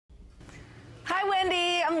Hi,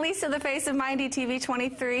 Wendy. I'm Lisa, the Face of MyINDY-TV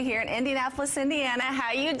 23 here in Indianapolis, Indiana.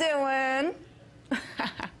 How you doing?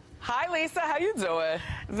 Hi, Lisa. How you doing?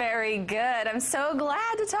 Very good. I'm so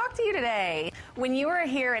glad to talk to you today. When you were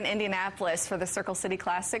here in Indianapolis for the Circle City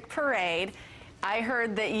Classic Parade, I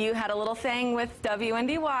heard that you had a little thing with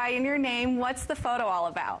WNDY in your name. What's the photo all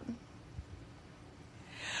about?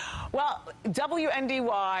 Well,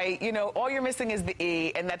 WNDY, you know, all you're missing is the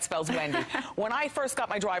E, and that spells Wendy. When I first got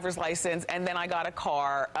my driver's license and then I got a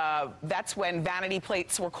car, that's when vanity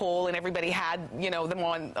plates were cool and everybody had, you know, them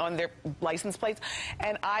on their license plates.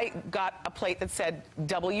 And I got a plate that said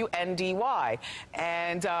WNDY.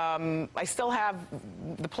 And I still have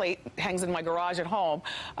the plate, hangs in my garage at home.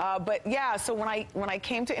 But yeah, so when I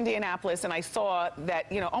came to Indianapolis and I saw that,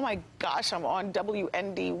 you know, oh my gosh, I'm on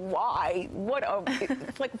WNDY, what a,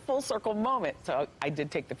 it's like a full circle moment. So I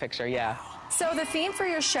did take the picture, yeah. So the theme for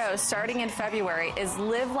your show, starting in February, is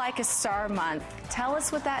Live Like a Star Month. Tell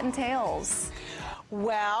us what that entails.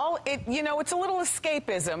 Well, you know, it's a little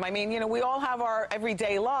escapism. I mean, you know, we all have our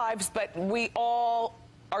everyday lives, but we all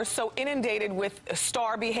are so inundated with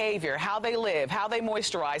star behavior, how they live, how they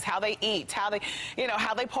moisturize, how they eat, how they, you know,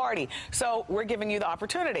 how they party. So we're giving you the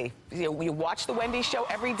opportunity. You watch the Wendy show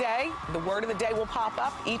every day. The word of the day will pop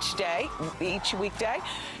up each day, each weekday.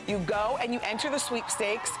 You go and you enter the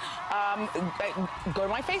sweepstakes. Go to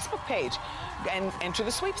my Facebook page and enter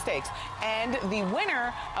the sweepstakes. And the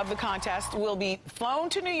winner of the contest will be flown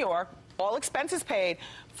to New York, all expenses paid,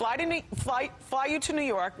 fly you to New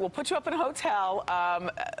York. We'll put you up in a hotel,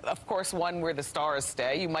 of course, one where the stars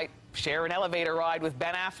stay. You might share an elevator ride with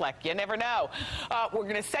Ben Affleck. You never know. We're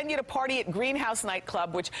going to send you to party at Greenhouse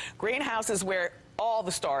nightclub, which Greenhouse is where all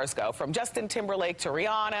the stars go, from Justin Timberlake to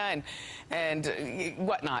Rihanna and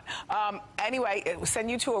whatnot. Anyway, it will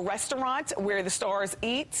send you to a restaurant where the stars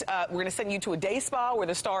eat. We're going to send you to a day spa where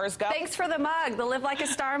the stars go. Thanks for the mug, the Live Like a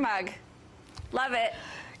Star mug. Love it.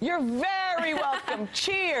 You're very welcome.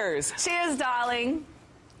 Cheers. Cheers, darling.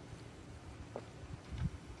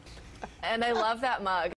 And I love that mug.